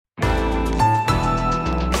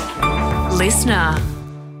Listener.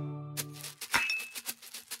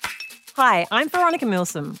 Hi, I'm Veronica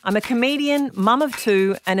Milsom. I'm a comedian, mum of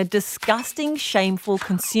two, and a disgusting, shameful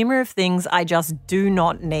consumer of things I just do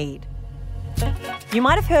not need. You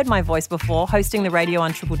might have heard my voice before hosting the radio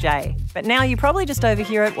on Triple J, but now you probably just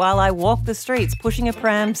overhear it while I walk the streets, pushing a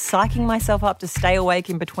pram, psyching myself up to stay awake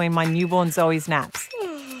in between my newborn Zoe's naps.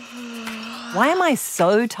 Why am I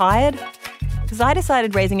so tired? Because I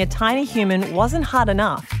decided raising a tiny human wasn't hard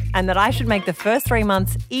enough, and that I should make the first 3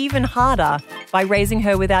 months even harder by raising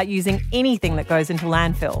her without using anything that goes into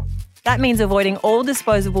landfill. That means avoiding all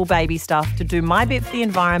disposable baby stuff to do my bit for the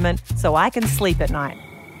environment so I can sleep at night.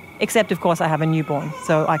 Except, of course, I have a newborn,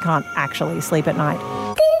 so I can't actually sleep at night.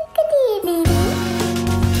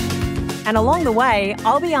 And along the way,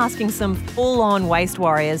 I'll be asking some full-on waste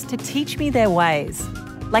warriors to teach me their ways,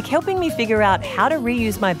 like helping me figure out how to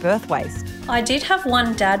reuse my birth waste. I did have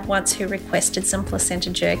one dad once who requested some placenta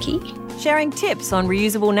jerky. Sharing tips on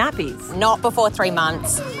reusable nappies. Not before 3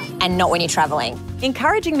 months and not when you're travelling.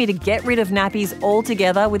 Encouraging me to get rid of nappies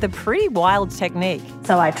altogether with a pretty wild technique.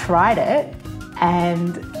 So I tried it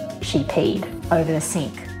and she peed over the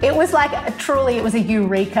sink. It was like it was a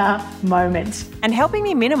eureka moment. And helping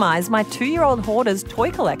me minimise my 2-year-old hoarder's toy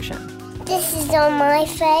collection. This is not my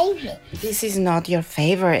favourite. This is not your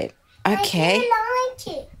favourite. Okay. I do like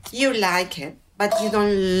it. You like it, but you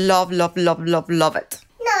don't love it.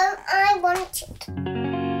 No, I want it.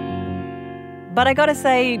 But I gotta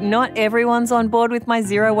say, not everyone's on board with my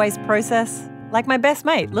zero waste process. Like my best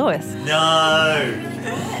mate, Lewis. No,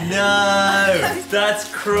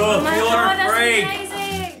 that's crook. You're a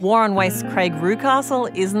freak. War on Waste's Craig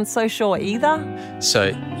Rucastle isn't so sure either.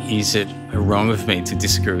 So is it wrong of me to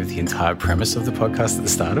disagree with the entire premise of the podcast at the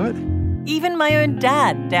start of it? Even my own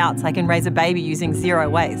dad doubts I can raise a baby using zero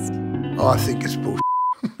waste. I think it's bullshit.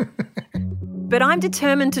 But I'm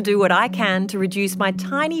determined to do what I can to reduce my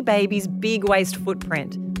tiny baby's big waste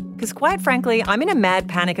footprint. Because quite frankly, I'm in a mad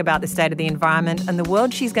panic about the state of the environment and the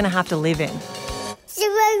world she's going to have to live in.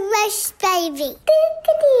 Zero waste, baby.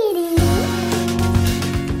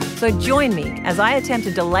 So join me as I attempt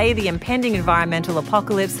to delay the impending environmental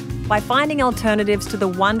apocalypse by finding alternatives to the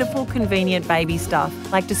wonderful, convenient baby stuff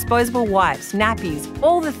like disposable wipes, nappies,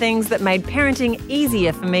 all the things that made parenting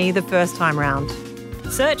easier for me the first time round.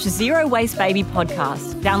 Search Zero Waste Baby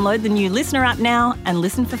Podcast. Download the new Listener app now and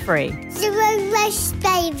listen for free. Zero waste,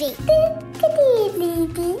 baby.